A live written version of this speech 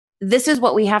this is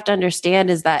what we have to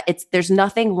understand is that there's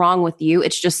nothing wrong with you.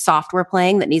 It's just software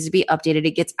playing that needs to be updated.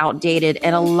 It gets outdated.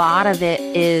 And a lot of it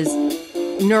is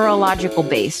neurological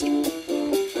based.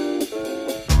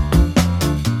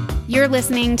 You're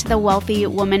listening to the Wealthy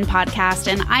Woman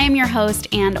Podcast, and I am your host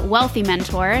and wealthy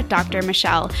mentor, Dr.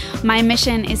 Michelle. My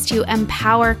mission is to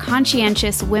empower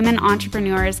conscientious women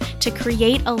entrepreneurs to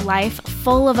create a life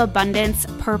full of abundance,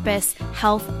 purpose,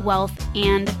 health, wealth,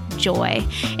 and joy.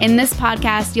 In this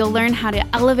podcast, you'll learn how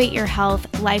to elevate your health,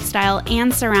 lifestyle,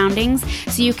 and surroundings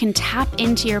so you can tap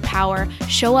into your power,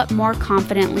 show up more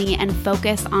confidently, and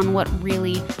focus on what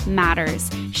really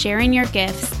matters, sharing your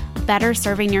gifts, better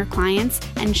serving your clients,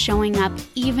 and showing up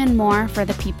even more for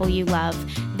the people you love.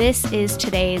 This is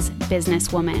today's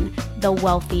businesswoman, the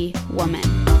wealthy woman.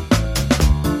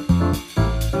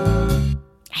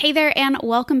 Hey there, and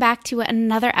welcome back to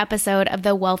another episode of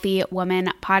the Wealthy Woman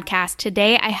Podcast.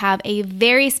 Today, I have a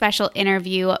very special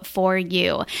interview for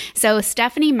you. So,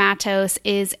 Stephanie Matos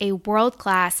is a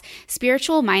world-class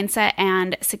spiritual mindset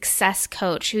and success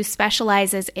coach who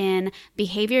specializes in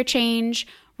behavior change,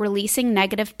 releasing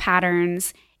negative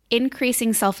patterns,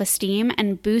 increasing self-esteem,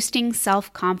 and boosting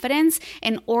self-confidence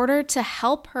in order to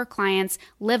help her clients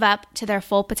live up to their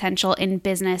full potential in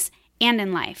business and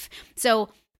in life. So,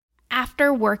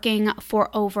 after working for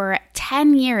over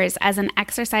 10 years as an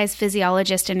exercise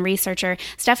physiologist and researcher,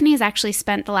 Stephanie has actually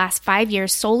spent the last 5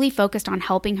 years solely focused on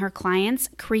helping her clients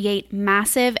create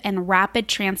massive and rapid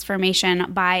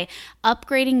transformation by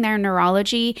upgrading their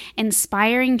neurology,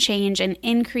 inspiring change, and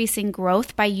increasing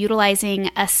growth by utilizing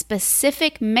a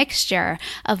specific mixture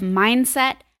of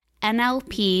mindset,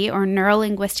 NLP or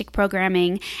neuro-linguistic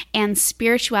programming, and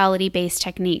spirituality-based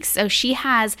techniques. So she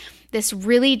has this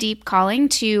really deep calling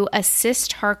to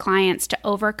assist her clients to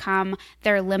overcome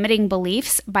their limiting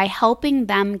beliefs by helping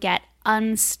them get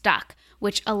unstuck,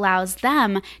 which allows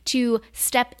them to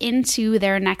step into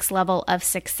their next level of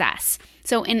success.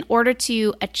 So in order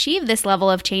to achieve this level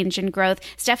of change and growth,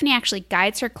 Stephanie actually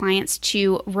guides her clients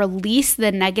to release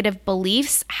the negative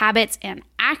beliefs, habits, and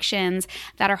actions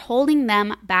that are holding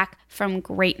them back from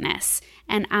greatness.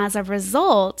 And as a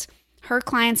result, her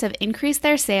clients have increased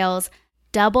their sales,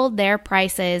 doubled their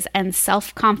prices and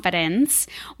self-confidence,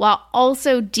 while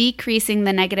also decreasing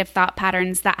the negative thought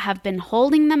patterns that have been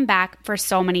holding them back for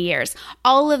so many years.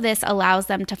 All of this allows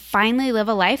them to finally live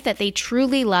a life that they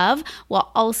truly love while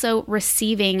also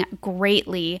receiving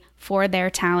greatly for their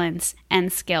talents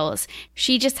and skills.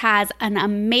 She just has an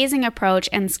amazing approach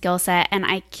and skill set, and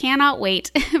I cannot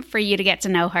wait for you to get to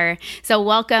know her. So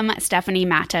welcome, Stephanie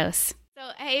Matos. So,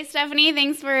 hey, Stephanie,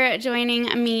 thanks for joining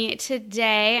me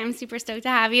today. I'm super stoked to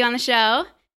have you on the show.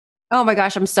 Oh my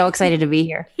gosh, I'm so excited to be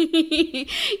here.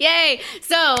 Yay.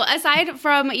 So aside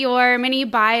from your mini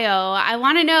bio, I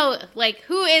want to know,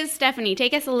 who is Stephanie?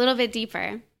 Take us a little bit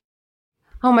deeper.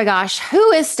 Oh my gosh,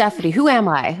 who is Stephanie? Who am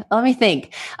I? Let me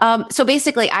think. So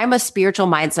basically, I'm a spiritual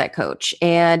mindset coach.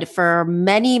 And for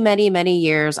many, many, many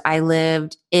years, I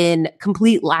lived in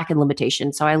complete lack and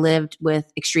limitation. So I lived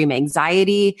with extreme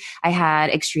anxiety. I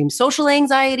had extreme social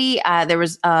anxiety. There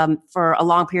was, for a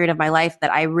long period of my life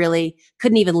that I really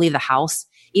couldn't even leave the house.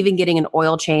 Even getting an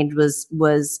oil change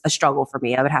was a struggle for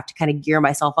me. I would have to kind of gear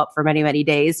myself up for many, many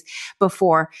days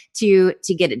before to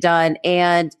get it done.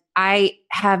 And I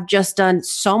have just done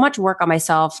so much work on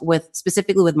myself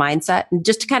specifically with mindset. And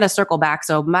just to kind of circle back.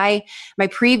 So my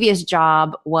previous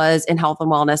job was in health and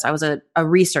wellness. I was a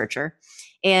researcher,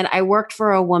 and I worked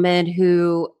for a woman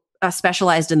who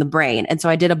specialized in the brain. And so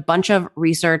I did a bunch of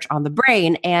research on the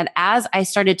brain. And as I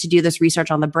started to do this research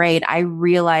on the brain, I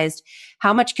realized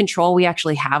how much control we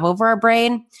actually have over our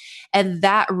brain. And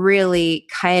that really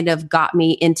kind of got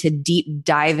me into deep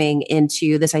diving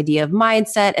into this idea of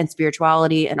mindset and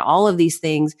spirituality and all of these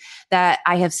things that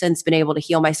I have since been able to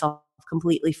heal myself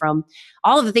completely from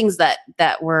all of the things that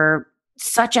were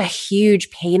such a huge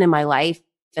pain in my life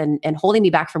and holding me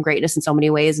back from greatness in so many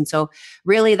ways. And so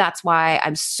really that's why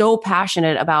I'm so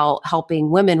passionate about helping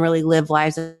women really live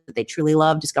lives that they truly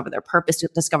love, discover their purpose,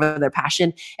 discover their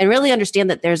passion, and really understand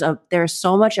that there's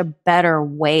so much a better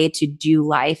way to do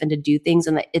life and to do things.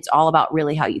 And that it's all about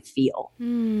really how you feel.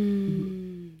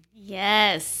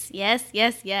 Yes.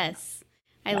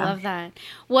 I love that.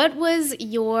 What was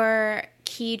your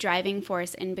key driving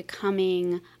force in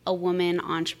becoming a woman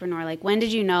entrepreneur? Like, when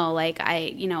did you know,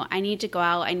 I need to go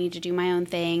out, I need to do my own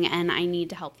thing, and I need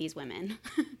to help these women?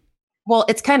 Well,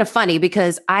 it's kind of funny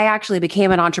because I actually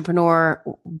became an entrepreneur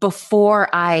before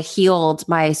I healed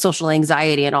my social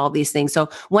anxiety and all of these things. So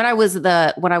when I was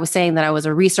saying that I was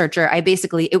a researcher,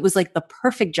 it was like the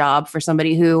perfect job for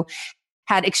somebody who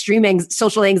had extreme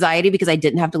social anxiety because I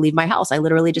didn't have to leave my house. I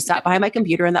literally just sat behind my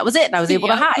computer and that was it. And I was able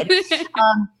to hide.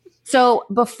 So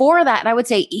before that, and I would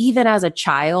say even as a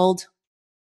child,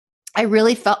 I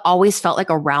really always felt like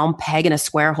a round peg in a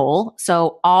square hole.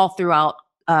 So all throughout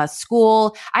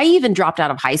school, I even dropped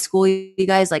out of high school, you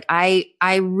guys. Like I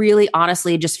really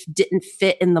honestly just didn't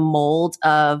fit in the mold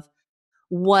of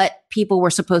what people were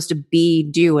supposed to be,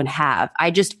 do, and have.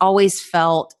 I just always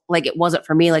felt like it wasn't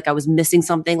for me, like I was missing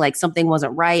something, like something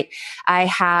wasn't right. I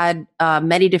had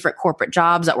many different corporate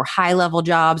jobs that were high level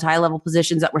jobs, high level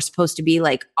positions that were supposed to be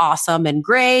like awesome and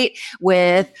great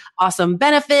with awesome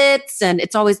benefits. And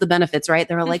it's always the benefits, right?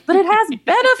 They were like, but it has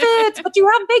benefits, but you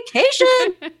have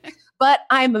vacation. But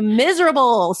I'm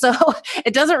miserable. So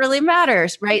it doesn't really matter,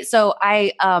 right? So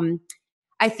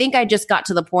I think I just got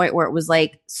to the point where it was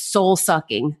like soul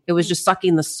sucking. It was just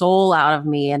sucking the soul out of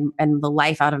me and the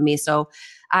life out of me. So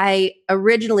I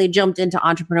originally jumped into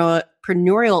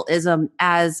entrepreneurialism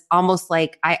as almost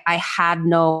like I had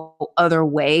no other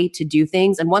way to do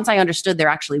things. And once I understood there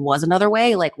actually was another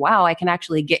way, like, wow, I can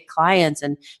actually get clients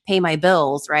and pay my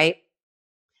bills, right?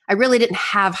 I really didn't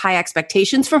have high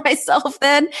expectations for myself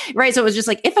then, right? So it was just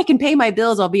like, if I can pay my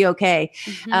bills, I'll be okay.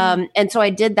 And so I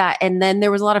did that. And then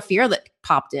there was a lot of fear that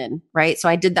popped in, right? So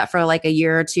I did that for like a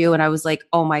year or two. And I was like,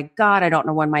 oh my God, I don't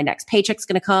know when my next paycheck's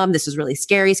going to come. This is really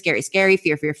scary, scary, scary,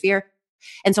 fear, fear, fear.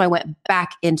 And so I went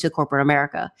back into corporate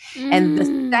America. And the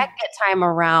second time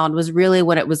around was really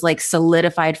when it was like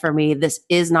solidified for me. This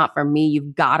is not for me.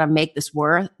 You've got to make this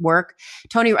work.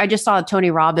 I just saw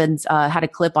Tony Robbins had a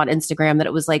clip on Instagram that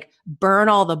it was like, burn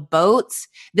all the boats.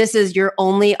 This is your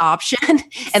only option.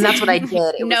 And that's what I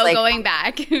did. It no was like, going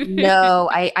back. No,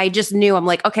 I just knew. I'm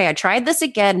like, okay, I tried this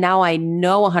again. Now I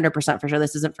know 100% for sure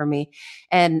this isn't for me.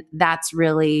 And that's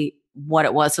really what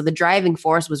it was. So the driving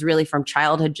force was really from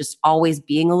childhood, just always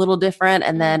being a little different.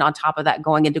 And then on top of that,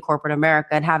 going into corporate America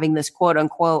and having this quote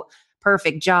unquote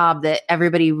perfect job that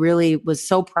everybody really was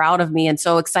so proud of me and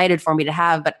so excited for me to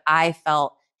have. But I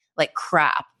felt like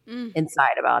crap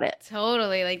inside about it.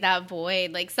 Totally. Like that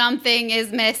void, like something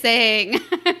is missing.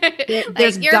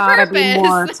 There's gotta be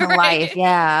more to life.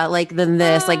 Yeah. Like than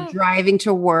this, like driving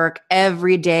to work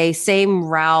every day, same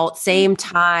route, same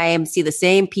time, see the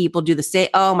same people, do the same.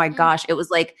 Oh my gosh. It was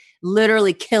like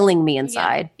literally killing me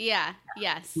inside. Yeah.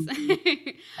 Yes.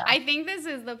 I think this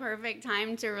is the perfect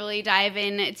time to really dive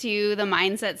into the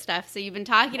mindset stuff. So you've been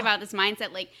talking about this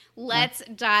mindset, like let's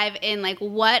dive in, like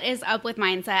what is up with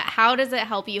mindset? How does it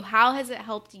help you? How has it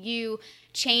helped you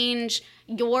change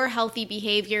your healthy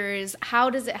behaviors? How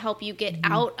does it help you get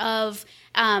out of,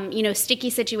 sticky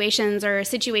situations or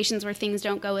situations where things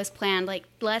don't go as planned? Like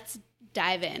let's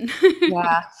dive in.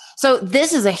 Yeah. So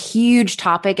this is a huge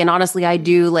topic. And honestly, I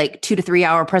do like 2 to 3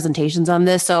 hour presentations on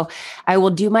this. So I will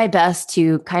do my best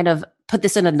to kind of put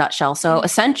this in a nutshell. So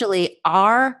essentially,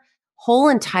 our whole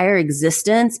entire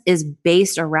existence is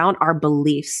based around our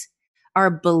beliefs,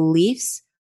 our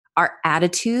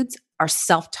attitudes, our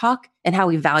self-talk, and how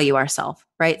we value ourselves,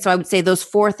 right? So I would say those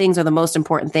 4 things are the most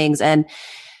important things. And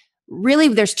really,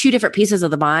 there's 2 different pieces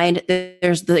of the mind.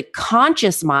 There's the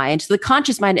conscious mind. So the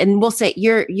conscious mind, and we'll say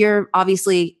you're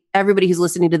obviously, everybody who's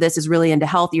listening to this is really into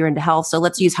health. You're into health. So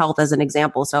let's use health as an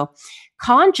example. So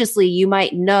consciously, you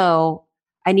might know,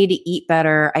 I need to eat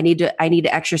better. I need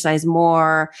to exercise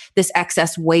more. This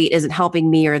excess weight isn't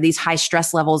helping me, or these high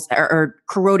stress levels are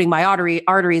corroding my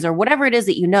arteries, or whatever it is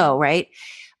that you know, right?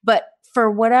 But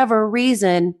for whatever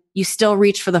reason, you still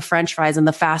reach for the French fries and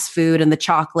the fast food and the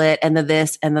chocolate and the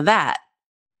this and the that.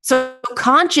 So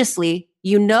consciously,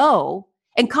 you know,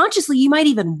 and consciously, you might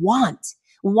even want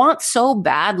so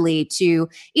badly to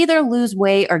either lose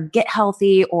weight or get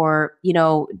healthy or,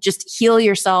 just heal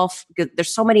yourself.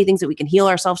 There's so many things that we can heal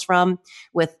ourselves from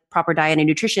with proper diet and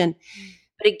nutrition.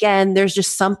 But again, there's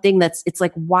just something it's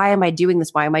like, why am I doing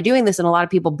this? Why am I doing this? And a lot of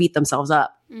people beat themselves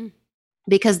up.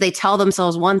 Because they tell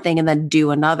themselves one thing and then do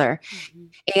another.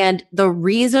 And the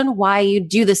reason why you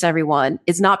do this, everyone,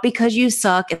 is not because you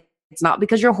suck. It's not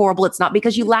because you're horrible. It's not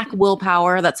because you lack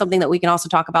willpower. That's something that we can also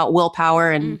talk about,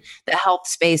 willpower and the health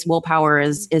space. Willpower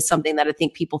is something that I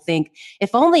think people think,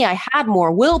 if only I had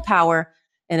more willpower,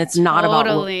 and it's not about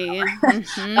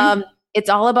willpower. It's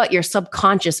all about your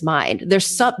subconscious mind.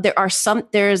 There's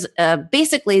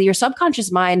basically your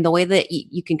subconscious mind. The way that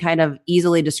you can kind of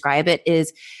easily describe it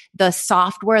is the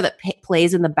software that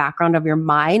plays in the background of your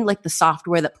mind, like the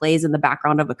software that plays in the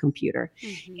background of a computer.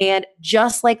 And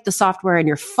just like the software in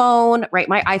your phone, right?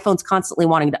 My iPhone's constantly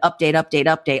wanting to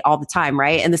update all the time,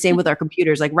 right? And the same with our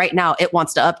computers. Like right now, it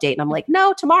wants to update. And I'm like,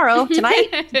 no, tomorrow, tonight,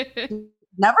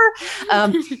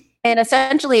 never. And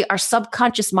essentially, our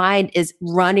subconscious mind is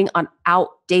running on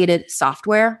outdated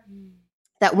software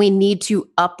that we need to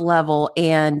up level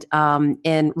and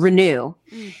renew.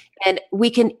 And we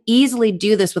can easily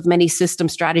do this with many system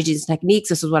strategies and techniques.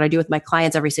 This is what I do with my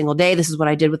clients every single day. This is what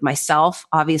I did with myself,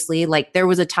 obviously. Like there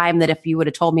was a time that if you would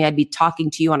have told me I'd be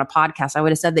talking to you on a podcast, I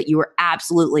would have said that you were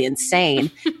absolutely insane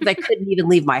because I couldn't even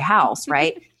leave my house,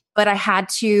 right? But I had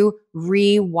to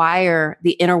rewire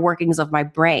the inner workings of my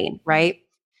brain, right?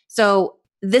 So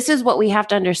this is what we have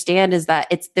to understand is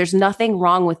that there's nothing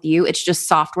wrong with you. It's just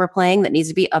software playing that needs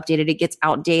to be updated. It gets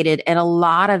outdated. And a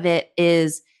lot of it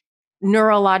is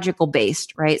neurological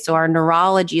based, right? So our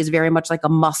neurology is very much like a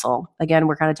muscle. Again,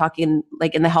 we're kind of talking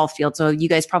like in the health field. So you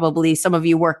guys probably, some of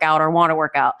you work out or want to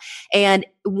work out. And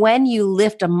when you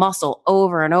lift a muscle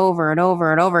over and over and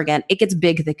over and over again, it gets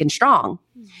big, thick, and strong.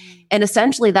 And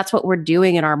essentially that's what we're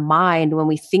doing in our mind when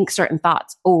we think certain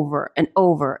thoughts over and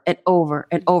over and over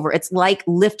and over. It's like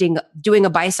doing a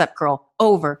bicep curl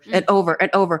over and over and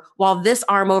over while this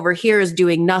arm over here is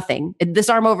doing nothing. This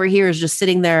arm over here is just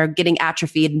sitting there getting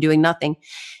atrophied and doing nothing.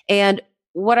 And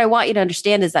what I want you to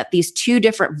understand is that these two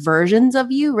different versions of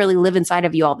you really live inside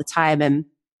of you all the time. And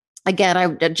again,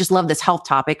 I just love this health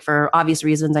topic for obvious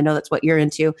reasons. I know that's what you're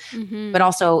into, but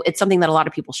also it's something that a lot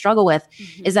of people struggle with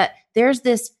is that there's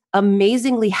this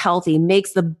amazingly healthy,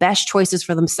 makes the best choices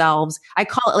for themselves. I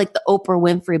call it like the Oprah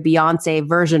Winfrey, Beyonce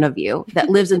version of you that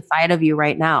lives inside of you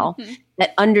right now,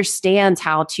 that understands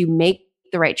how to make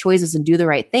the right choices and do the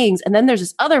right things. And then there's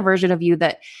this other version of you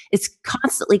that is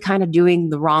constantly kind of doing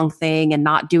the wrong thing and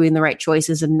not doing the right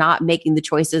choices and not making the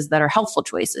choices that are healthful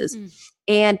choices.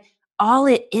 And all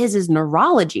it is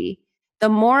neurology. The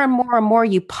more and more and more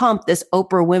you pump this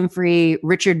Oprah Winfrey,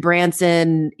 Richard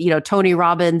Branson, Tony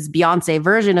Robbins, Beyonce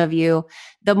version of you,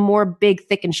 the more big,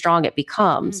 thick, and strong it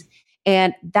becomes.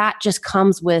 And that just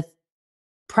comes with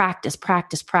practice.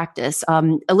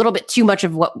 A little bit too much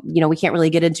of what, we can't really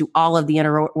get into all of the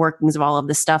inner workings of all of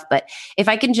this stuff. But if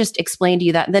I can just explain to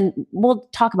you that, then we'll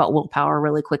talk about willpower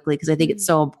really quickly because I think it's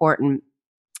so important.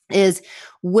 Is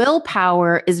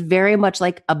willpower is very much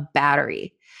like a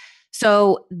battery.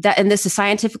 So that, and this is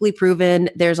scientifically proven,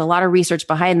 there's a lot of research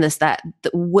behind this, that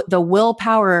the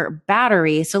willpower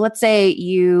battery. So let's say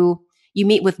you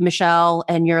meet with Michelle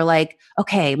and you're like,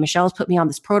 okay, Michelle's put me on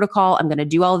this protocol. I'm going to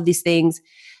do all of these things.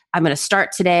 I'm going to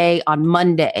start today on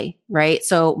Monday, right?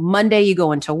 So Monday you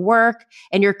go into work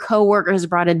and your coworker has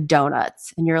brought in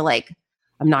donuts and you're like,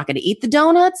 I'm not going to eat the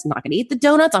donuts.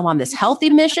 I'm on this healthy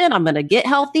mission. I'm going to get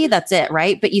healthy. That's it.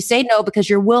 Right. But you say no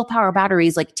because your willpower battery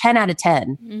is like 10 out of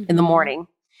 10 in the morning.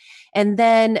 And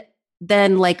then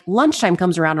like lunchtime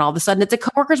comes around and all of a sudden it's a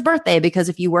coworker's birthday because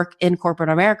if you work in corporate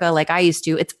America, like I used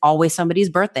to, it's always somebody's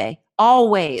birthday,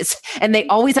 always. And they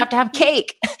always have to have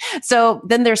cake. So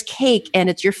then there's cake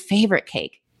and it's your favorite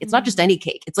cake. It's not just any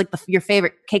cake. It's like your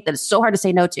favorite cake that is so hard to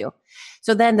say no to.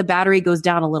 So then the battery goes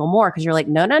down a little more because you're like,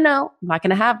 no, I'm not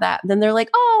going to have that. And then they're like,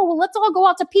 oh, well, let's all go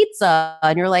out to pizza.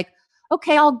 And you're like,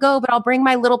 okay, I'll go, but I'll bring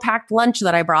my little packed lunch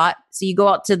that I brought. So you go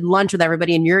out to lunch with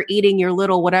everybody and you're eating your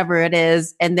little whatever it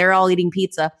is, and they're all eating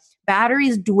pizza.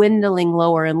 Battery's dwindling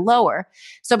lower and lower.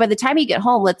 So by the time you get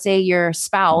home, let's say your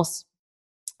spouse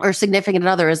or significant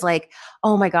other is like,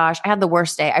 oh my gosh, I had the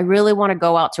worst day. I really want to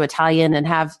go out to Italian and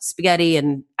have spaghetti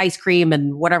and ice cream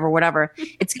and whatever.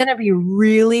 It's going to be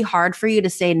really hard for you to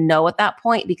say no at that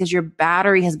point because your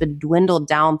battery has been dwindled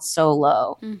down so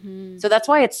low. So that's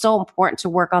why it's so important to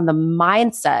work on the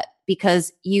mindset,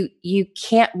 because you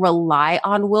can't rely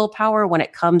on willpower when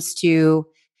it comes to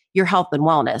your health and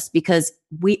wellness, because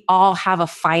we all have a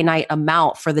finite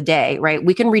amount for the day, right?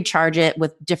 We can recharge it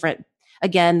with different.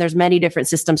 Again, there's many different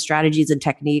system strategies and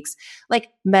techniques like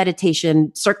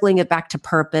meditation, circling it back to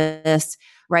purpose,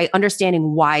 right?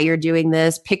 Understanding why you're doing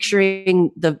this,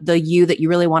 picturing the you that you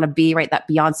really want to be, right? That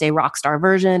Beyonce rock star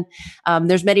version.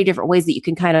 There's many different ways that you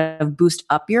can kind of boost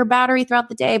up your battery throughout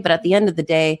the day. But at the end of the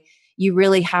day, you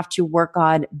really have to work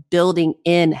on building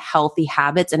in healthy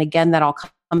habits. And again, that all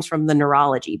comes from the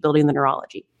neurology, building the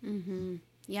neurology.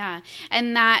 Yeah.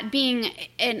 And that being,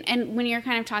 and when you're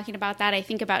kind of talking about that, I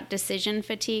think about decision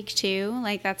fatigue too.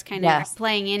 Like that's kind of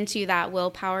playing into that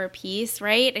willpower piece,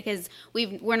 right? Because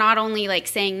we're not only like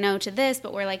saying no to this,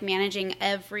 but we're like managing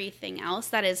everything else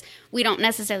that is, we don't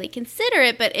necessarily consider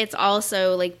it, but it's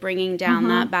also like bringing down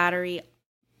that battery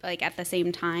like at the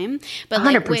same time. But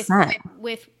like 100%.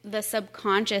 with the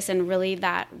subconscious and really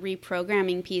that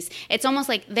reprogramming piece, it's almost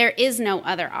like there is no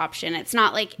other option. It's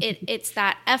not like it's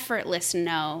that effortless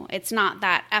no. It's not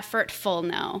that effortful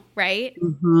no, right?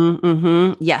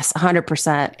 Yes,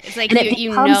 100%. It's like And it you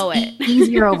becomes know it.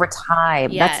 easier over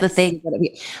time. That's the Yes. thing.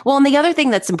 Well, and the other thing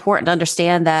that's important to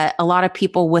understand that a lot of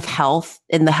people with health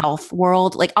in the health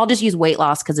world, like I'll just use weight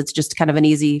loss because it's just kind of an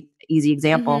easy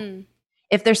example. Mm-hmm.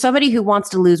 If there's somebody who wants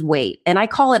to lose weight, and I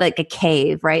call it like a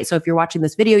cave, right? So if you're watching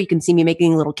this video, you can see me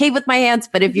making a little cave with my hands.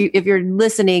 But if you're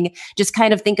listening, just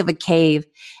kind of think of a cave,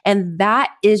 and that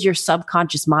is your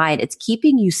subconscious mind. It's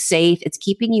keeping you safe. It's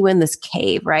keeping you in this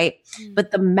cave, right? Mm-hmm.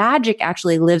 But the magic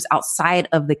actually lives outside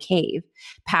of the cave,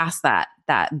 past that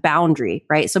boundary,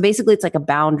 right? So basically, it's like a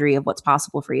boundary of what's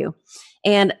possible for you.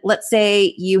 And let's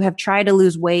say you have tried to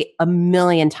lose weight a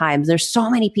million times. There's so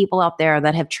many people out there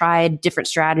that have tried different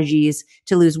strategies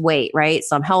to lose weight, right?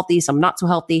 Some healthy, some not so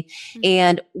healthy. Mm-hmm.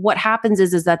 And what happens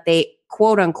is that they,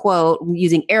 quote unquote,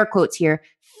 using air quotes here,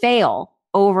 fail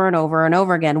over and over and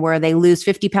over again, where they lose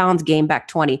 50 pounds, gain back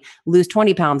 20, lose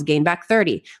 20 pounds, gain back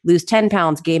 30, lose 10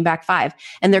 pounds, gain back 5.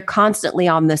 And they're constantly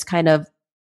on this kind of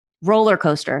roller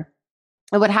coaster.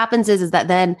 And what happens is that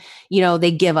then,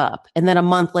 they give up. And then a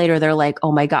month later, they're like,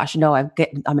 oh my gosh, no, I'm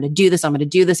going to do this. I'm going to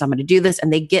do this. I'm going to do this.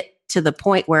 And they get to the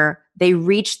point where they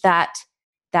reach that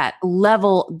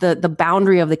level, the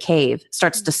boundary of the cave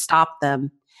starts to stop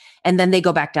them. And then they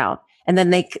go back down. And then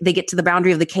they get to the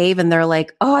boundary of the cave and they're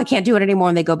like, oh, I can't do it anymore.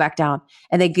 And they go back down.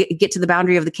 And they get to the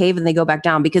boundary of the cave and they go back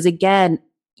down. Because again,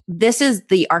 this is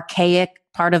the archaic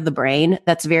part of the brain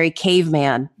that's very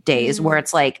caveman days, where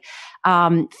it's like,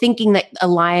 thinking that a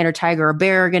lion or tiger or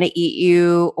bear are going to eat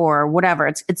you or whatever.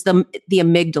 It's the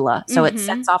amygdala. So it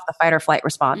sets off the fight or flight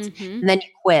response, and then you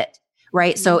quit.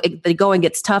 Right. So the going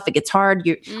gets tough. It gets hard.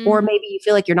 Or maybe you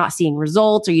feel like you're not seeing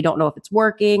results, or you don't know if it's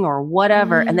working or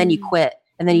whatever. And then you quit,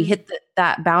 and then you hit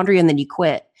that boundary, and then you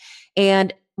quit.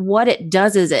 And what it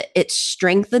does is it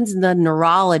strengthens the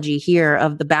neurology here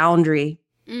of the boundary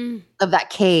of that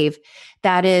cave.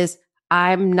 That is,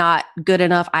 I'm not good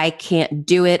enough. I can't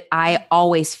do it. I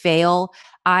always fail.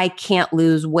 I can't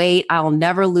lose weight. I'll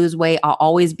never lose weight. I'll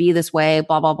always be this way,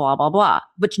 blah, blah, blah, blah, blah.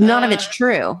 But none of it's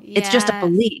true. Yeah. It's just a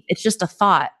belief. It's just a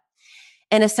thought.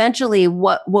 And essentially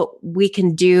what we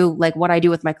can do, like what I do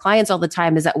with my clients all the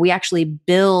time, is that we actually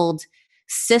build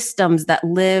systems that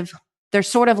live, they're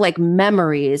sort of like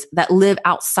memories that live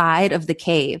outside of the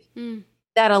cave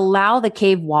that allow the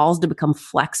cave walls to become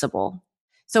flexible.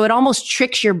 So it almost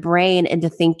tricks your brain into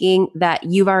thinking that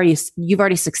you've already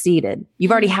succeeded.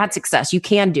 You've already had success. You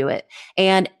can do it.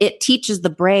 And it teaches the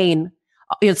brain,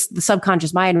 it's the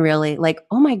subconscious mind really, like,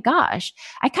 oh my gosh,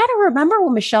 I kind of remember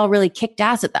when Michelle really kicked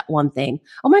ass at that one thing.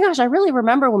 Oh my gosh, I really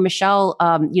remember when Michelle,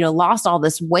 lost all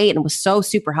this weight and was so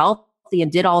super healthy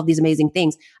and did all of these amazing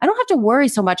things. I don't have to worry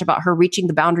so much about her reaching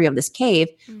the boundary of this cave.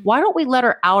 Why don't we let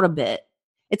her out a bit?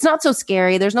 It's not so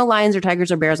scary. There's no lions or tigers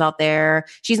or bears out there.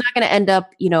 She's not going to end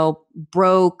up,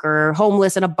 broke or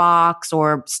homeless in a box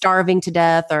or starving to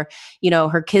death, or,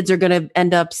 her kids are going to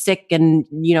end up sick and,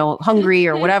 hungry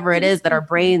or whatever it is that our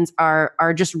brains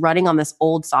are just running on this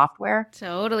old software.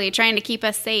 Totally. Trying to keep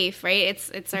us safe, right?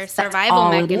 It's our survival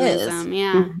mechanism.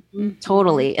 Yeah.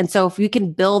 Totally. And so if you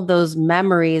can build those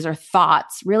memories or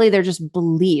thoughts, really they're just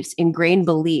beliefs, ingrained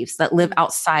beliefs that live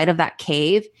outside of that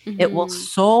cave. You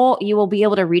will be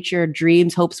able to reach your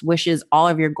dreams, hopes, wishes, all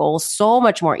of your goals so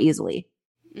much more easily.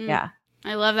 Yeah.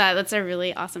 I love that. That's a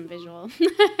really awesome visual.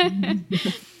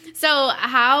 So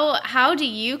how do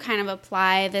you kind of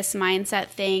apply this mindset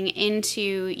thing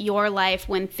into your life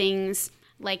when things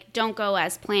like don't go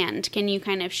as planned? Can you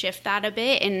kind of shift that a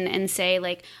bit and say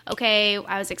like, okay,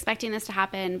 I was expecting this to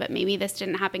happen, but maybe this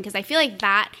didn't happen? Because I feel like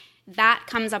that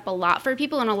comes up a lot for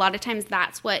people. And a lot of times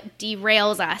that's what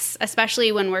derails us,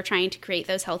 especially when we're trying to create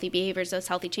those healthy behaviors, those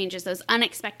healthy changes, those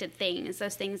unexpected things,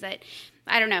 those things that,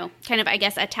 I don't know, kind of, I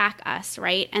guess, attack us,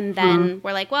 right? And then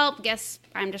we're like, well, guess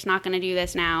I'm just not going to do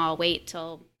this now. I'll wait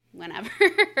till whenever.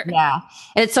 Yeah.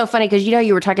 And it's so funny because,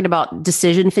 you were talking about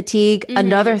decision fatigue.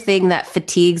 Another thing that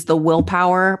fatigues the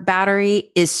willpower battery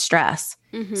is stress.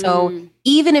 So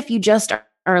even if you just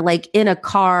are like in a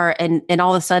car and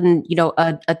all of a sudden,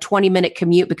 a 20-minute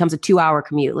commute becomes a 2-hour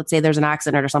commute. Let's say there's an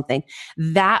accident or something.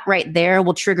 That right there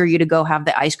will trigger you to go have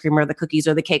the ice cream or the cookies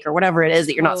or the cake or whatever it is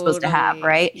that you're not supposed to have,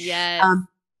 right? Yes.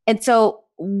 And so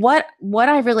what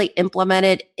I really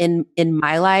implemented in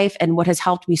my life and what has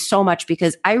helped me so much,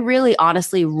 because I really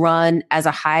honestly run as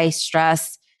a high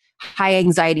stress, high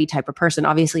anxiety type of person.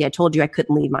 Obviously, I told you I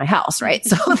couldn't leave my house, right?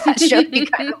 So that shows you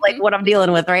kind of like what I'm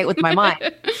dealing with, right? With my mind.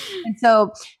 And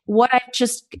so what I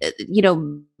just,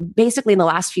 basically in the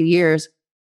last few years,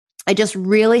 I just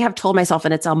really have told myself,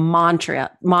 and it's a mantra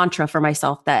for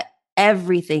myself, that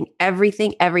everything,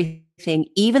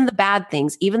 even the bad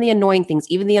things, even the annoying things,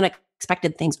 even the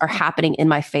unexpected things are happening in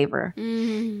my favor.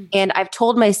 And I've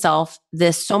told myself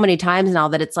this so many times now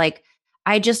that it's like,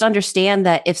 I just understand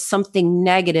that if something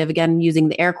negative, again, using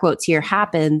the air quotes here,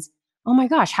 happens, oh my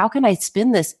gosh, how can I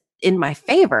spin this in my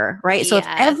favor, right? So if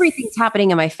everything's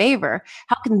happening in my favor,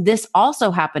 how can this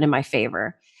also happen in my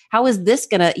favor? How is this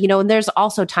gonna, and there's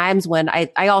also times when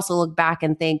I also look back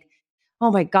and think,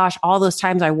 oh my gosh, all those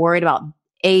times I worried about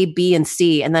A, B, and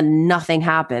C, and then nothing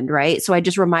happened, right? So I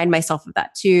just remind myself of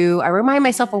that too. I remind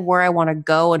myself of where I want to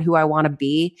go and who I want to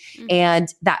be, and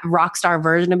that rock star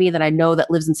version of me that I know that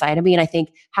lives inside of me. And I think,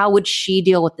 how would she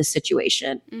deal with this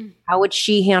situation? How would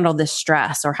she handle this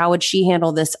stress? Or how would she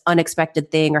handle this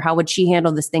unexpected thing? Or how would she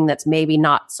handle this thing that's maybe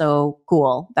not so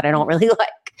cool that I don't really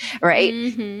like, right?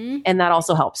 And that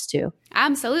also helps too.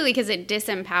 Absolutely, because it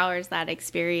disempowers that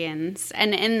experience.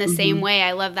 And in the same way,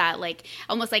 I love that, like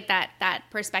almost like that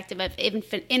perspective of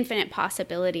infinite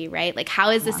possibility, right? Like, how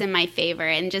is this in my favor?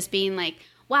 And just being like,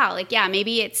 wow, like, yeah,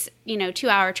 maybe it's,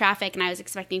 2-hour traffic and I was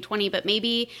expecting 20, but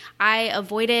maybe I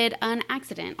avoided an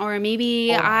accident, or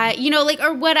maybe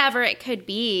or whatever it could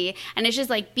be. And it's just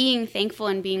like being thankful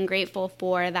and being grateful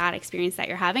for that experience that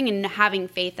you're having, and having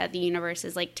faith that the universe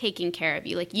is like taking care of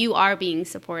you. Like, you are being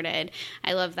supported.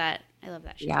 I love that.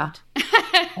 Shift. Yeah.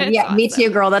 Yeah, awesome. Me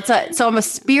too, girl. So I'm a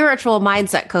spiritual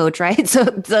mindset coach, right? So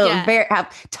have a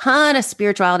ton of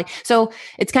spirituality. So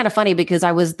it's kind of funny because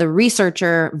I was the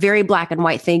researcher, very black and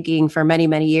white thinking for many,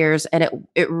 many years. And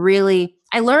it really,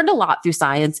 I learned a lot through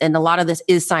science, and a lot of this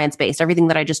is science-based. Everything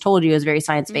that I just told you is very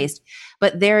science-based,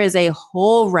 but there is a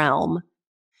whole realm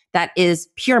that is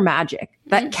pure magic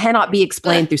that cannot be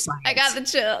explained through science. I got the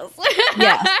chills.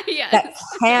 Yes. That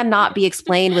cannot be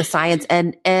explained with science.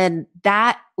 And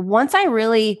that once I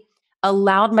really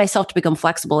allowed myself to become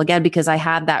flexible again, because I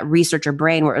had that researcher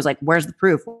brain where it was like, where's the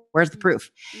proof? Where's the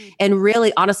proof? And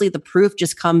really, honestly, the proof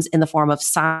just comes in the form of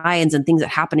signs and things that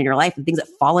happen in your life and things that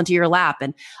fall into your lap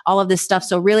and all of this stuff.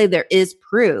 So really, there is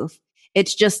proof.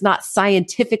 It's just not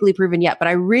scientifically proven yet. But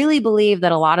I really believe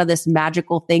that a lot of this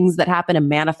magical things that happen and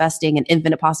manifesting and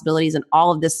infinite possibilities and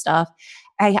all of this stuff,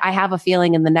 I have a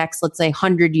feeling in the next, let's say,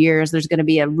 100 years, there's going to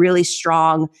be a really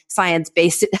strong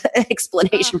science-based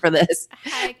explanation for this.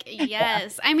 Heck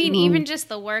yes. I mean, even just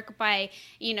the work by,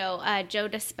 Joe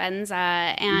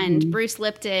Dispenza and Bruce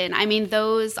Lipton. I mean,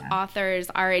 those authors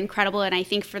are incredible. And I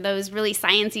think for those really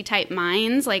sciencey type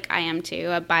minds, like I am too,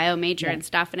 a bio major and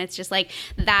stuff. And it's just like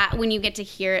that, when you get to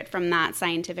hear it from that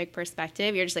scientific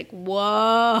perspective, you're just like,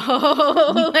 whoa.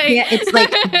 It's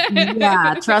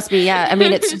like, trust me. Yeah. I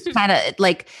mean, it's just kind of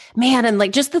like, man, and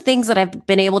like just the things that I've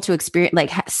been able to experience,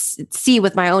 like see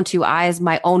with my own two eyes,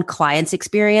 my own clients'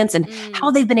 experience and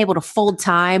how they've been able to fold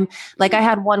time. Like I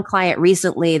had one client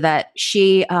recently that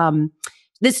she,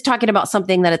 this is talking about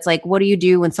something that it's like, what do you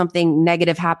do when something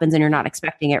negative happens and you're not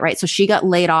expecting it, right? So she got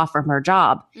laid off from her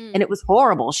job and it was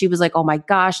horrible. She was like, oh my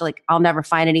gosh, like I'll never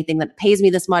find anything that pays me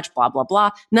this much, blah, blah,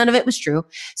 blah. None of it was true.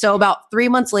 So about 3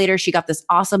 months later, she got this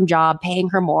awesome job paying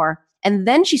her more. And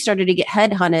then she started to get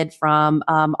headhunted from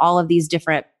all of these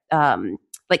different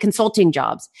like consulting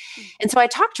jobs. And so I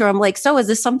talked to her. I'm like, so is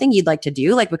this something you'd like to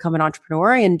do? Like become an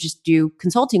entrepreneur and just do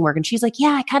consulting work? And she's like,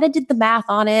 yeah, I kind of did the math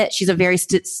on it. She's a very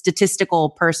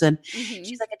statistical person.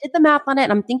 She's like, I did the math on it.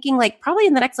 And I'm thinking like probably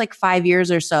in the next like 5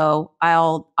 years or so,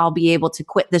 I'll be able to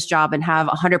quit this job and have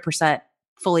 100%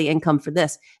 fully income for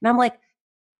this. And I'm like,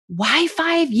 why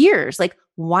 5 years? Like,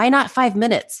 why not 5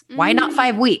 minutes? Why not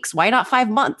 5 weeks? Why not 5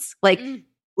 months? Like,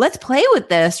 let's play with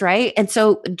this. Right. And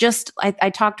so just, I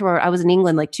talked to her, I was in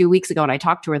England like 2 weeks ago and I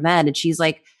talked to her then and she's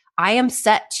like, I am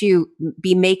set to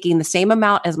be making the same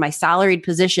amount as my salaried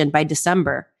position by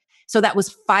December. So that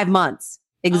was 5 months.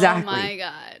 Exactly. Oh my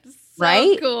God. So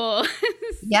right? Cool.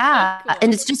 Yeah. So cool.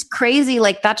 And it's just crazy.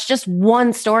 Like that's just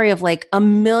one story of like a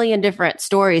million different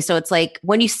stories. So it's like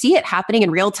when you see it happening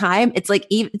in real time, it's like,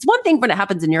 it's one thing when it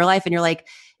happens in your life and you're like,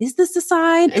 is this a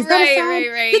sign? Is that a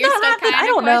sign? Right. Did that happen? I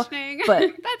don't know. But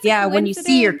yeah, when you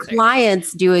see your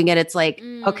clients doing it, it's like,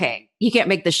 okay, you can't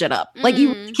make this shit up. Like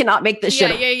you cannot make this shit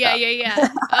up. Yeah.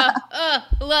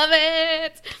 Love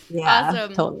it. Yeah,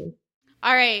 awesome. Totally.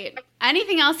 All right.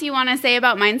 Anything else you want to say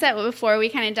about mindset before we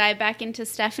kind of dive back into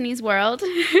Stephanie's world?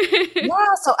 Yeah.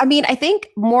 So, I mean, I think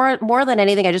more than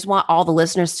anything, I just want all the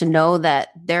listeners to know that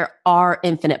there are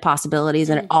infinite possibilities,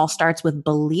 and it all starts with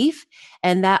belief.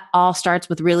 And that all starts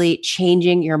with really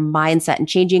changing your mindset and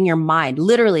changing your mind.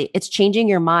 Literally, it's changing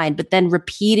your mind, but then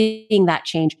repeating that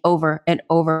change over and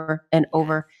over and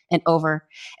over and over.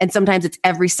 And sometimes it's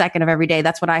every second of every day.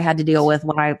 That's what I had to deal with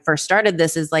when I first started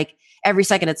this, is like every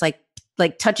second it's like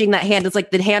touching that hand. It's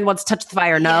like the hand wants to touch the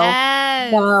fire. No,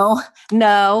 Yes.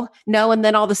 no. And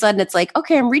then all of a sudden it's like,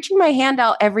 okay, I'm reaching my hand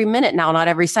out every minute now, not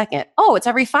every second. Oh, it's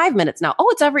every 5 minutes now. Oh,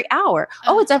 it's every hour.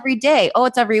 Oh, it's every day. Oh,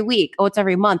 it's every week. Oh, it's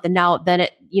every month. And now then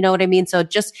you know what I mean? So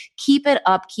just keep it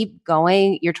up, keep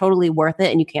going. You're totally worth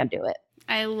it, and you can do it.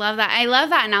 I love that. I love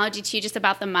that analogy too, just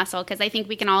about the muscle, because I think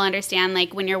we can all understand,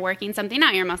 like, when you're working something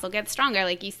out, your muscle gets stronger,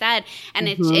 like you said, and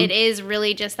it is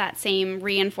really just that same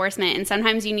reinforcement. And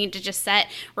sometimes you need to just set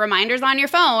reminders on your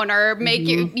phone, or make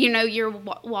your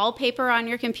wallpaper on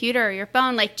your computer or your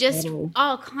phone, like just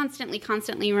all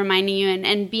constantly reminding you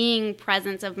and being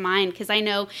presence of mind. Because I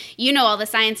know all the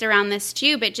science around this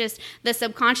too, but just the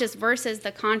subconscious versus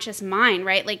the conscious mind,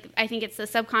 right? Like, I think it's the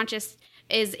subconscious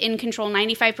is in control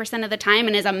 95% of the time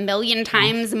and is a million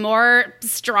times more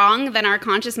strong than our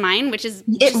conscious mind, which is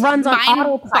it runs on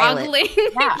autopilot.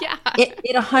 Yeah.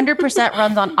 It 100%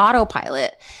 runs on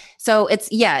autopilot. So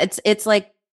it's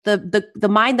like the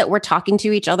mind that we're talking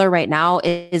to each other right now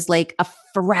is like a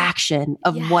fraction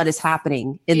of what is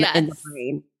happening in the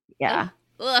brain. Yeah.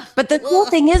 Ugh. But the cool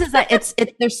thing is that it's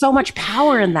there's so much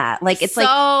power in that. Like, it's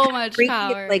so much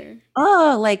power. It's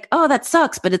like, oh, that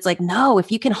sucks. But it's like, no,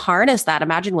 if you can harness that,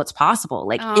 imagine what's possible.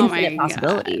 Like, infinite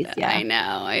possibilities. God. Yeah. I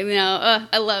know.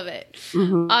 I love it.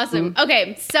 Awesome.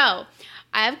 Okay. So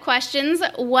I have questions.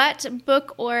 What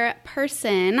book or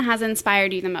person has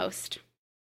inspired you the most?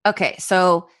 Okay.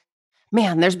 So,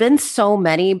 man, there's been so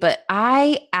many, but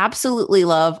I absolutely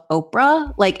love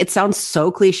Oprah. Like, it sounds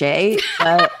so cliche,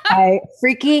 but I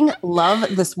freaking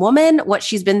love this woman. What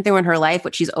she's been through in her life,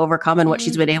 what she's overcome, and what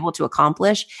she's been able to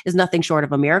accomplish is nothing short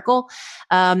of a miracle.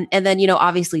 And then,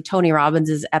 obviously Tony Robbins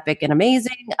is epic and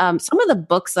amazing. Some of the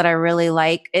books that I really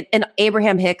like, and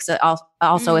Abraham Hicks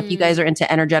also, if you guys are into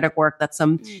energetic work, that's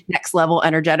some next level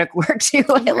energetic work too.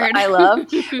 I love,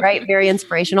 right? Very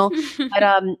inspirational.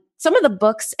 But some of the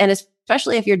books, and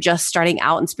especially if you're just starting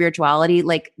out in spirituality,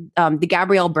 like the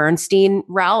Gabrielle Bernstein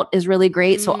route is really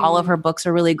great. So all of her books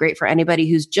are really great for anybody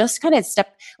who's just kind of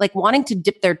wanting to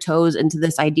dip their toes into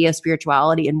this idea of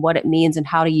spirituality and what it means and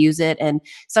how to use it and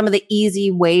some of the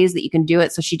easy ways that you can do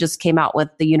it. So she just came out with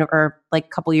a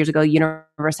couple years ago,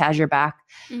 Universe Has Your Back.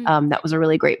 That was a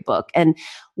really great book. And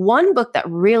one book that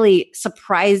really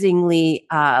surprisingly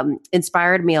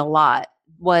inspired me a lot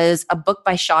was a book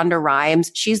by Shonda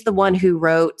Rhimes. She's the one who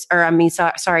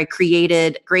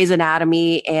created Grey's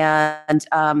Anatomy and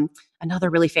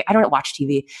another really I don't watch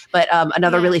TV, but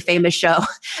another really famous show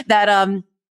that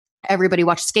everybody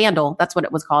watched, Scandal. That's what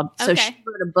it was called. So she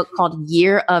wrote a book called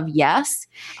Year of Yes.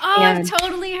 Oh, I've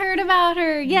totally heard about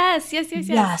her. Yes.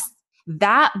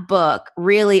 That book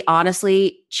really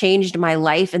honestly changed my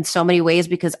life in so many ways,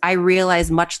 because I realized,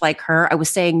 much like her, I was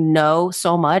saying no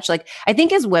so much. Like, I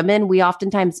think as women, we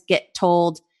oftentimes get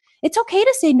told it's okay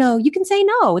to say no. You can say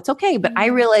no. It's okay. But I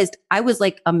realized I was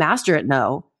like a master at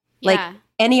no. Like,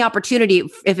 any opportunity,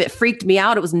 if it freaked me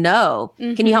out, it was no.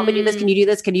 Can you help me do this? Can you do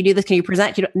this? Can you do this? Can you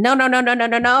present? No.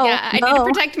 Yeah, I need to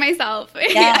protect myself.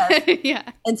 Yeah.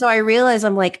 And so I realized,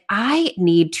 I'm like, I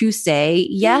need to say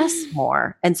yes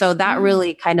more. And so that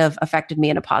really kind of affected me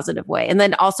in a positive way. And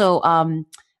then also,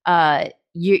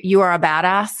 you Are a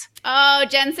Badass. Oh,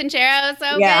 Jen Sincero,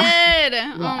 so good.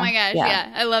 Oh my gosh,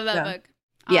 I love that book.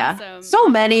 Awesome. So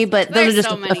many, but those are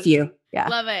just a few. Yeah,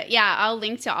 love it. Yeah, I'll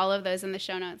link to all of those in the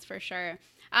show notes for sure.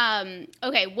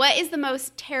 Okay, what is the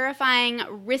most terrifying,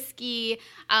 risky,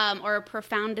 or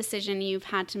profound decision you've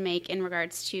had to make in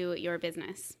regards to your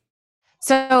business?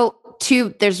 So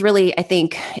there's really, I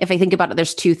think, if I think about it,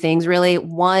 there's two things really.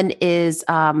 One is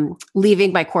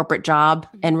leaving my corporate job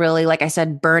and really, like I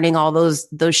said, burning all those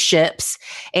ships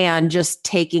and just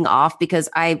taking off, because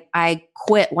I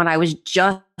quit when I was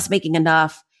just making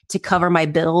enough to cover my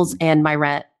bills and my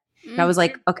rent. And I was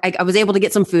like, okay, I was able to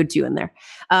get some food too in there.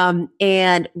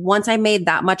 And once I made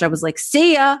that much, I was like,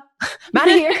 see ya, I'm out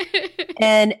of here.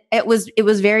 And it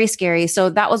was very scary.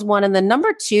 So that was one. And then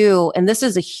number two, and this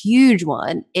is a huge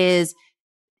one, is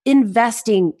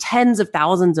investing tens of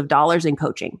thousands of dollars in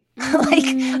coaching. Like,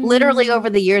 literally over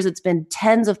the years, it's been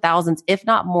tens of thousands, if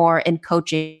not more, in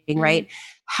coaching, right?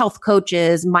 health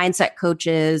coaches, mindset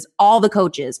coaches, all the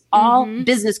coaches, all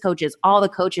business coaches, all the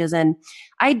coaches. And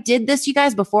I did this, you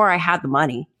guys, before I had the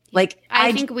money. Like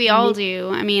I think we all do.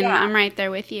 I mean, I'm right there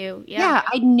with you. Yeah,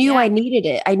 I knew I needed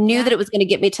it. I knew that it was going to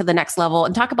get me to the next level.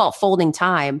 And talk about folding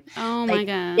time. Oh my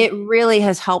God. It really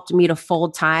has helped me to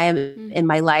fold time in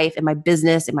my life, in my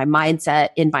business, in my mindset,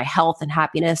 in my health and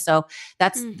happiness. So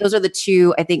those are the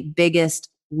two, I think, biggest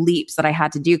leaps that I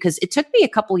had to do, because it took me a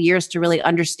couple years to really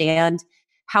understand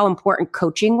how important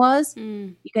coaching was.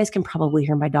 You guys can probably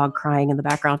hear my dog crying in the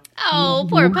background. Oh,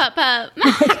 poor pup.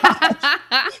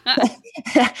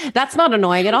 That's not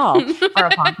annoying at all for a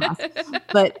podcast.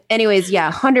 But anyways,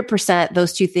 100%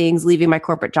 those two things, leaving my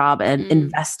corporate job and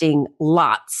investing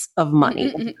lots of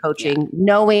money into coaching,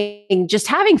 knowing, just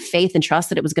having faith and trust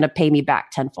that it was going to pay me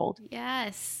back tenfold.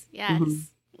 Yes.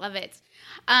 Love it.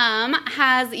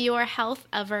 Has your health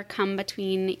ever come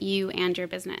between you and your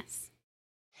business?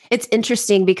 It's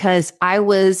interesting because I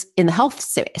was in the health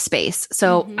space.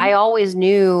 So I always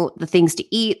knew the things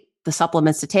to eat, the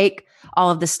supplements to take, all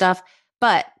of this stuff.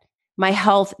 But my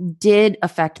health did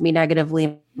affect me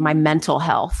negatively, my mental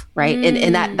health, right?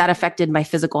 And that affected my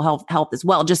physical health as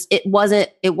well. Just it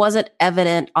wasn't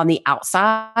evident on the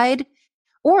outside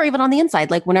or even on the inside.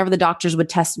 Like whenever the doctors would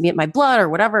test me at my blood or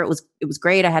whatever, it was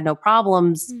great. I had no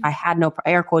problems. I had no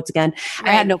air quotes again. Right.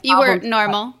 I had no problems. You were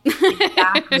normal.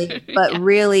 Exactly. But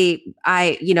really,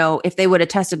 if they would have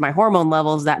tested my hormone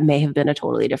levels, that may have been a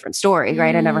totally different story,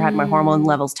 right? I never had my hormone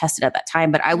levels tested at that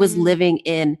time, but I was living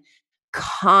in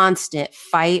constant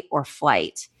fight or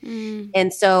flight.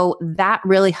 And so that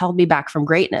really held me back from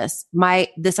greatness.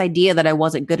 This idea that I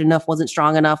wasn't good enough, wasn't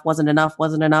strong enough, wasn't enough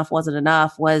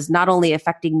was not only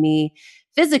affecting me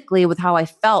physically with how I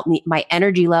felt, my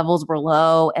energy levels were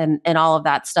low and all of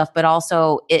that stuff, but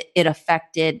also it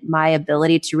affected my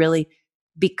ability to really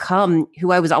become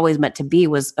who I was always meant to be,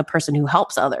 was a person who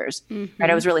helps others. Right?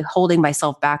 I was really holding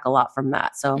myself back a lot from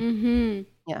that. So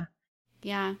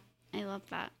yeah, I love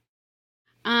that.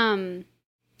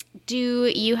 Do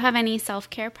you have any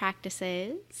self-care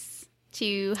practices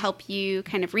to help you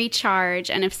kind of recharge?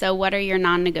 And if so, what are your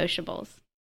non-negotiables?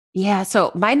 Yeah.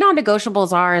 So my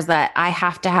non-negotiables is that I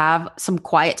have to have some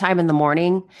quiet time in the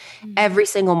morning, every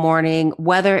single morning,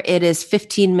 whether it is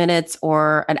 15 minutes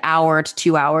or an hour to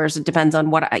 2 hours. It depends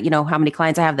on what, how many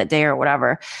clients I have that day or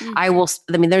whatever.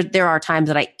 There are times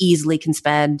that I easily can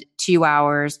spend 2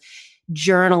 hours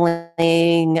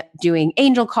journaling, doing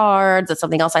angel cards. That's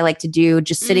something else I like to do.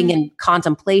 Just sitting in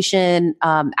contemplation,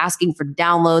 asking for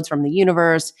downloads from the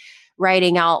universe,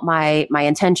 writing out my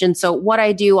intentions. So what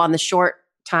I do on the short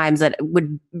times that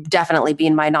would definitely be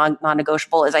in my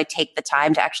non-negotiable is I take the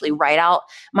time to actually write out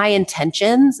my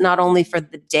intentions, not only for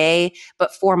the day,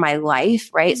 but for my life,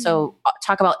 right? So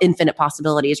talk about infinite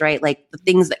possibilities, right? Like the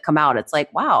things that come out, it's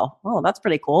like, wow, oh, that's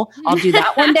pretty cool. I'll do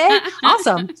that one day.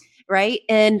 Awesome. Right.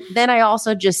 And then I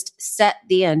also just set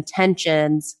the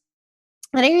intentions,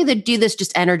 and I either do this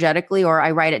just energetically or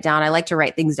I write it down. I like to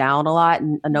write things down a lot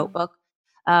in a notebook.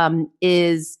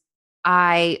 Is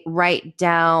I write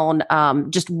down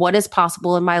just what is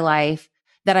possible in my life,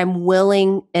 that I'm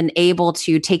willing and able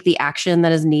to take the action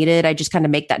that is needed. I just kind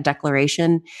of make that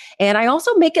declaration. And I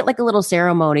also make it like a little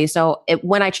ceremony. So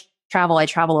when I travel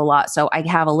a lot. So I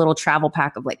have a little travel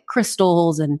pack of like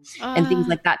crystals and things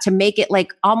like that to make it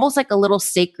like almost like a little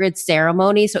sacred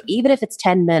ceremony. So even if it's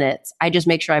 10 minutes, I just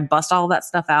make sure I bust all of that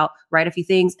stuff out, write a few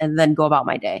things, and then go about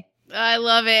my day. I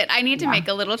love it. I need to make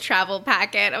a little travel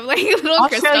packet of like little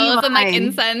crystals and like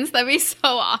incense. That'd be so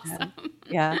awesome.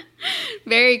 Yeah.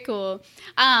 Very cool.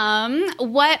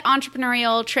 What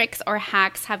entrepreneurial tricks or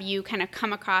hacks have you kind of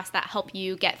come across that help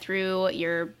you get through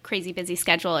your crazy busy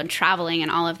schedule and traveling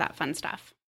and all of that fun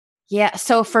stuff? Yeah.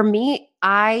 So for me,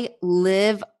 I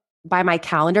live by my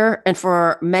calendar. And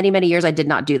for many, many years, I did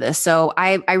not do this. So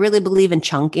I really believe in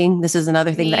chunking. This is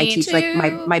another thing that I teach like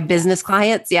my business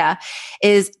clients. Yeah.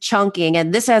 Is chunking.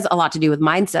 And this has a lot to do with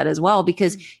mindset as well,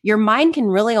 because your mind can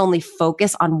really only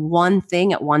focus on one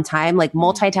thing at one time. Like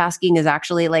multitasking is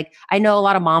actually like, I know a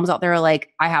lot of moms out there are like,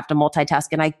 I have to multitask,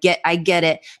 and I get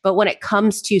it. But when it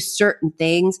comes to certain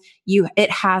things,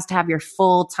 it has to have your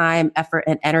full time effort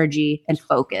and energy and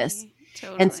focus.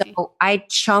 Totally. And so I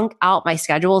chunk out my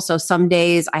schedule. So some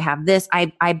days I have this,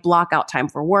 I block out time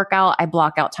for workout. I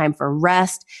block out time for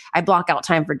rest. I block out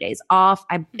time for days off.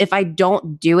 If I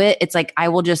don't do it, it's like, I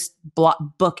will just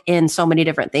book in so many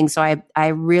different things. So I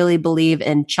really believe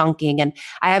in chunking, and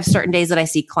I have certain days that I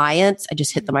see clients. I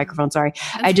just hit the microphone. Sorry.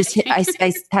 I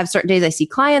have certain days I see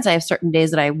clients. I have certain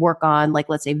days that I work on, like,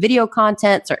 let's say video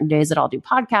content, certain days that I'll do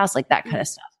podcasts, like that kind of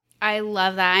stuff. I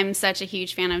love that. I'm such a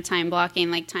huge fan of time blocking,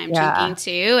 like time chunking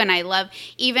too. And I love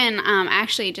even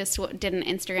actually just did an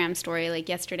Instagram story like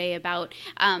yesterday about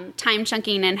time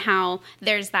chunking and how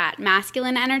there's that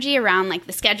masculine energy around like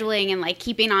the scheduling and like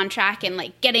keeping on track and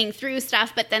like getting through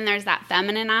stuff. But then there's that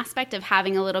feminine aspect of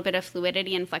having a little bit of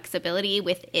fluidity and flexibility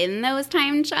within those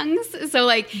time chunks. So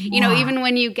like, you know, even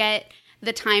when you get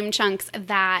the time chunks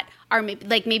that are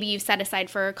maybe you've set aside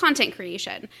for content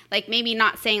creation, like maybe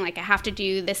not saying like I have to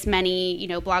do this many, you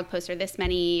know, blog posts or this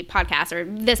many podcasts or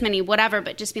this many whatever,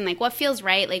 but just being like, what feels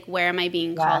right? Like, where am I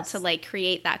being called to like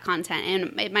create that content?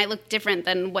 And it might look different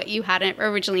than what you had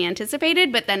originally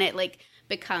anticipated, but then it like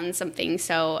becomes something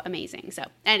so amazing. So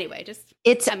anyway,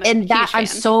 I'm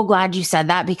so glad you said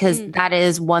that, because that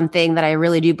is one thing that I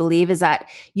really do believe is that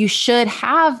you should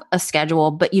have a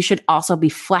schedule, but you should also be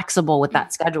flexible with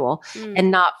that schedule and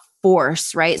not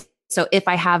force, right? So if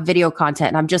I have video content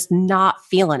and I'm just not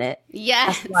feeling it,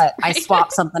 guess what? I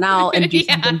swap something out and do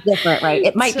something different, right?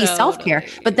 It might be self-care,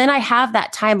 but then I have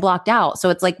that time blocked out. So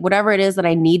it's like whatever it is that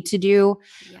I need to do,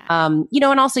 you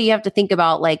know, and also you have to think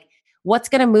about like, what's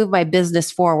going to move my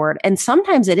business forward? And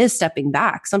sometimes it is stepping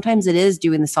back. Sometimes it is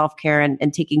doing the self-care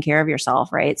and taking care of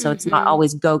yourself, right? So it's not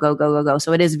always go, go, go, go, go.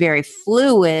 So it is very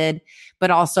fluid,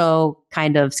 but also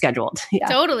kind of scheduled. Yeah.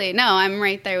 Totally. No, I'm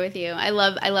right there with you. I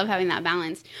love having that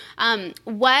balance.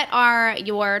 What are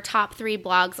your top 3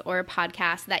 blogs or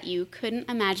podcasts that you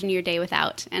couldn't imagine your day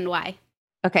without, and why?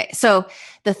 Okay. So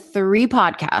the 3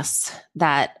 podcasts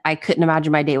that I couldn't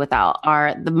imagine my day without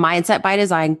are the Mindset by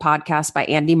Design podcast by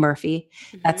Andy Murphy.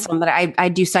 That's something that I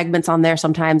do segments on there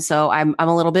sometimes. So I'm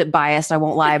a little bit biased, I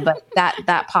won't lie, but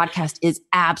that podcast is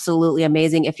absolutely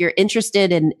amazing. If you're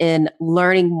interested in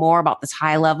learning more about this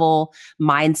high level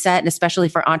mindset, and especially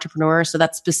for entrepreneurs, so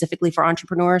that's specifically for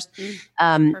entrepreneurs,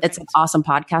 it's an awesome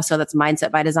podcast. So that's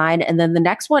Mindset by Design. And then the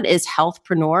next one is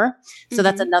Healthpreneur. So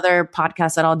that's another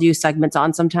podcast that I'll do segments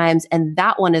on sometimes. And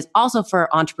that one is also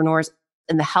for entrepreneurs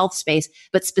in the health space,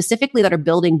 but specifically that are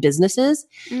building businesses.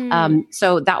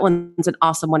 So that one's an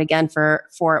awesome one again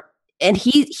and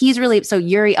he's really, so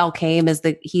Yuri Elkaim is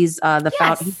he's the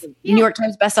founder, he's the New York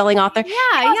Times bestselling author.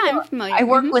 I'm familiar. I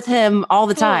work with him all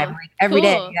the time, like every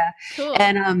day. Yeah. Cool.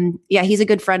 And he's a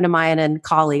good friend of mine and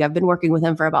colleague. I've been working with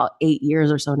him for about 8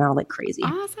 years or so now, like crazy.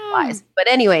 Awesome. But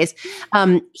anyways,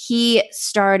 he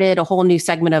started a whole new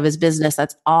segment of his business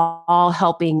that's all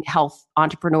helping health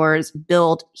entrepreneurs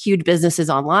build huge businesses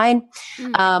online.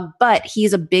 But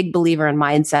he's a big believer in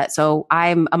mindset. So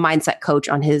I'm a mindset coach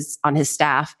on his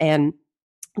staff. And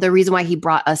the reason why he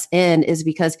brought us in is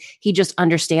because he just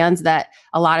understands that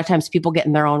a lot of times people get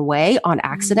in their own way on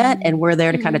accident, and we're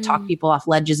there to kind of talk people off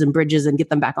ledges and bridges and get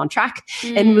them back on track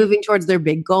and moving towards their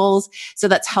big goals. So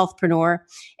that's Healthpreneur.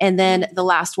 And then the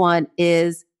last one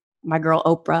is my girl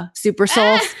Oprah, Super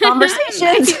Soul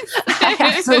Conversations. I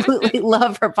absolutely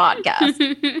love her podcast.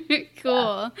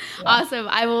 Cool. Yeah. Awesome.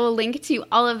 I will link to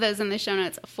all of those in the show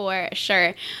notes for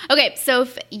sure. Okay, so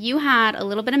if you had a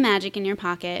little bit of magic in your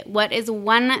pocket, what is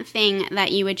one thing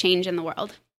that you would change in the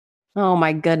world? Oh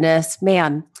my goodness,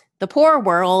 man, the poor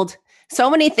world. So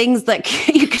many things that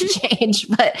you could change,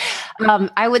 but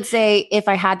I would say if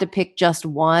I had to pick just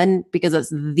one, because it's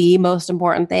the most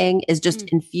important thing, is just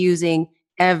infusing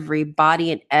every body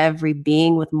and every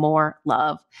being with more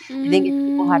love. I think if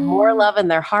people had more love in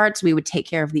their hearts, we would take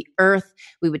care of the earth.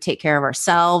 We would take care of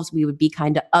ourselves. We would be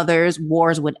kind to others.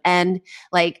 Wars would end.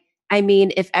 Like, I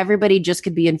mean, if everybody just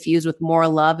could be infused with more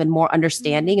love and more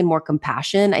understanding and more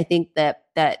compassion, I think that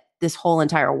this whole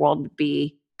entire world would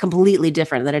be completely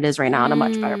different than it is right now, in a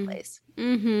much better place.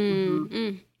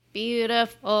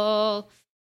 Beautiful.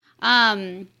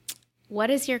 What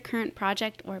is your current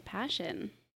project or passion?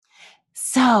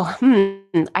 So,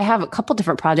 I have a couple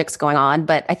different projects going on,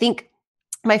 but I think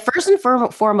my first and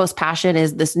foremost passion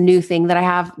is this new thing that I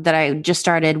have that I just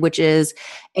started, which is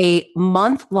a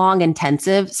month-long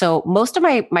intensive. So most of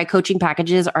my coaching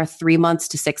packages are 3 months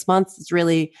to 6 months. It's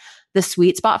really the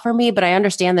sweet spot for me, but I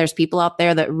understand there's people out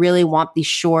there that really want these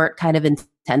short kind of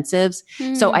intensives.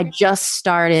 So I just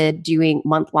started doing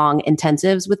month-long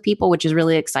intensives with people, which is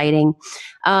really exciting.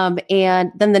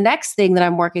 And then the next thing that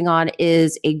I'm working on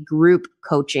is a group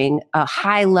coaching, a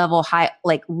high level,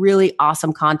 like really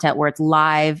awesome content where it's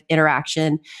live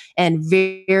interaction and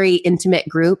very intimate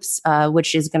groups,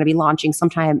 which is going to be launching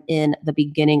sometime in the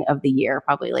beginning of the year,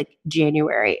 probably like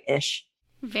January-ish.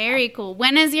 Very cool.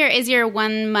 When is your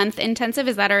 1 month intensive?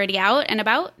 Is that already out and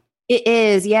about? It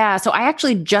is. Yeah. So I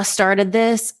actually just started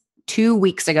this 2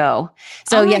 weeks ago.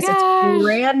 So Oh my yes, gosh. it's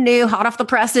brand new, hot off the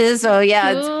presses. So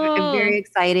yeah, Cool. it's very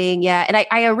exciting. Yeah. And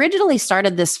I originally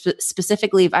started this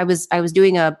specifically, I was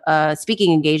doing a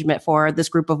speaking engagement for this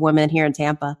group of women here in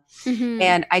Tampa. Mm-hmm.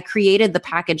 And I created the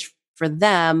package for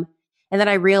them. And then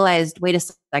I realized, wait a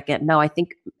second, no, I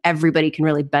think everybody can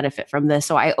really benefit from this.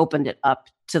 So I opened it up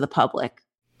to the public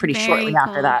pretty Very shortly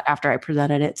after cool. that, after I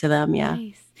presented it to them. Yeah.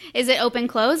 Nice. Is it open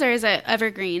close or is it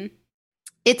evergreen?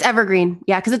 It's evergreen.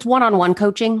 Yeah. Cause it's one-on-one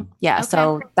coaching. Yeah. Okay.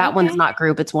 So that Okay. one's not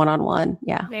group. It's one-on-one.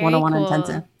 Yeah. Very One-on-one cool.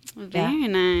 intensive. Very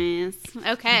nice.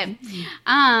 Okay.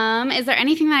 Is there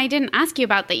anything that I didn't ask you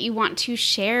about that you want to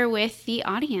share with the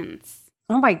audience?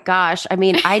 Oh my gosh. I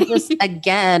mean, I just,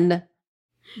 again,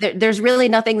 there's really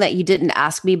nothing that you didn't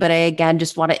ask me, but I, again,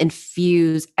 just want to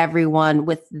infuse everyone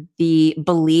with the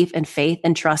belief and faith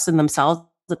and trust in themselves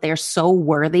that they are so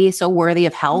worthy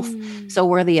of health, so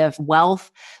worthy of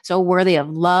wealth, so worthy of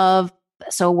love,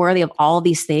 so worthy of all of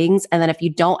these things. And then if you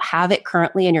don't have it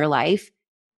currently in your life,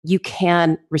 you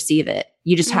can receive it.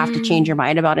 You just have to change your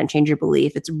mind about it and change your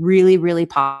belief. It's really, really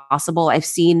possible. I've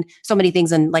seen so many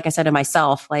things. And like I said to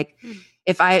myself, like,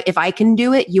 if I can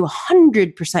do it, you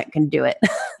 100% can do it.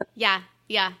 Yeah.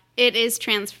 It is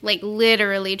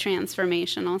literally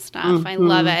transformational stuff. I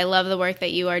love it. I love the work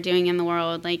that you are doing in the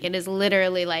world. Like, it is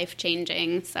literally life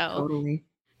changing. So Totally.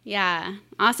 Yeah.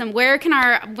 Awesome. Where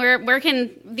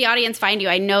can the audience find you?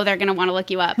 I know they're going to want to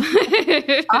look you up.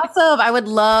 Awesome. I would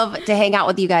love to hang out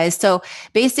with you guys. So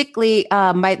basically,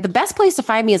 the best place to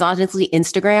find me is honestly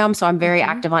Instagram. So I'm very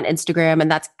active on Instagram, and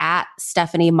that's at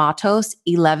Stephanie Matos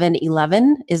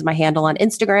 1111 is my handle on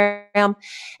Instagram.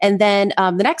 And then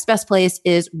the next best place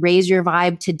is Raise Your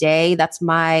Vibe Today. That's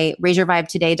my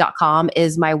raiseyourvibetoday.com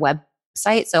is my website.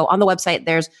 So on the website,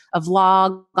 there's a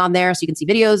vlog on there, so you can see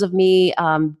videos of me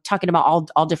talking about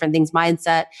all different things,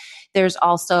 mindset. There's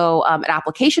also an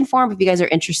application form. If you guys are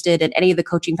interested in any of the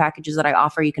coaching packages that I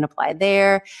offer, you can apply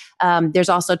there. There's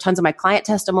also tons of my client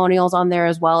testimonials on there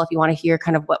as well, if you want to hear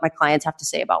kind of what my clients have to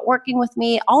say about working with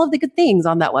me, all of the good things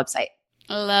on that website.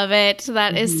 Love it.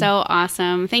 That is so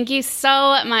awesome. Thank you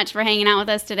so much for hanging out with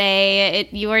us today.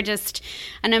 You are just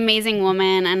an amazing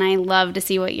woman, and I love to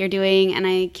see what you're doing, and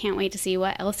I can't wait to see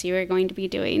what else you are going to be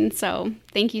doing. So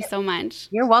thank you so much.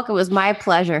 You're welcome. It was my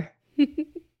pleasure.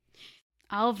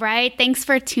 All right. Thanks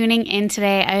for tuning in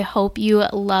today. I hope you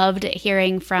loved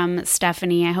hearing from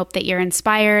Stephanie. I hope that you're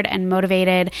inspired and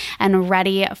motivated and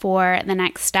ready for the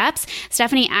next steps.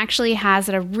 Stephanie actually has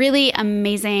a really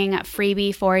amazing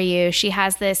freebie for you. She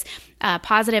has this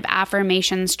positive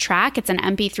affirmations track. It's an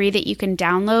MP3 that you can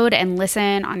download and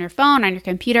listen on your phone, on your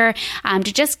computer, to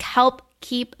just help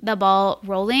keep the ball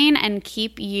rolling and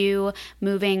keep you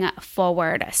moving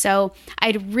forward. So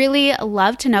I'd really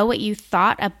love to know what you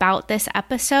thought about this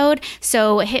episode.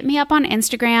 So hit me up on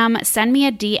Instagram, send me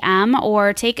a DM,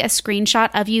 or take a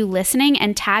screenshot of you listening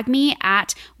and tag me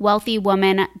at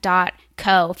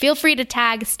wealthywoman.co. Feel free to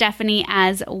tag Stephanie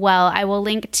as well. I will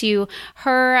link to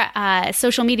her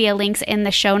social media links in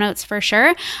the show notes for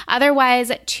sure.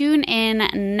 Otherwise, tune in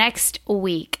next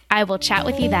week. I will chat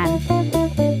with you then.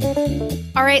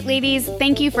 All right, ladies,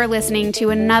 thank you for listening to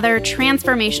another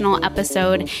transformational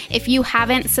episode. If you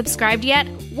haven't subscribed yet,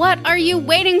 what are you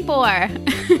waiting for?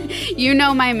 You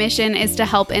know my mission is to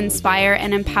help inspire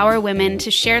and empower women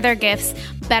to share their gifts,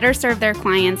 better serve their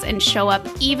clients, and show up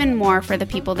even more for the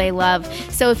people they love.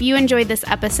 So if you enjoyed this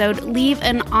episode, leave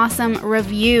an awesome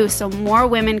review so more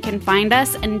women can find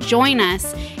us and join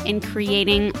us in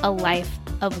creating a life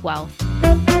of wealth.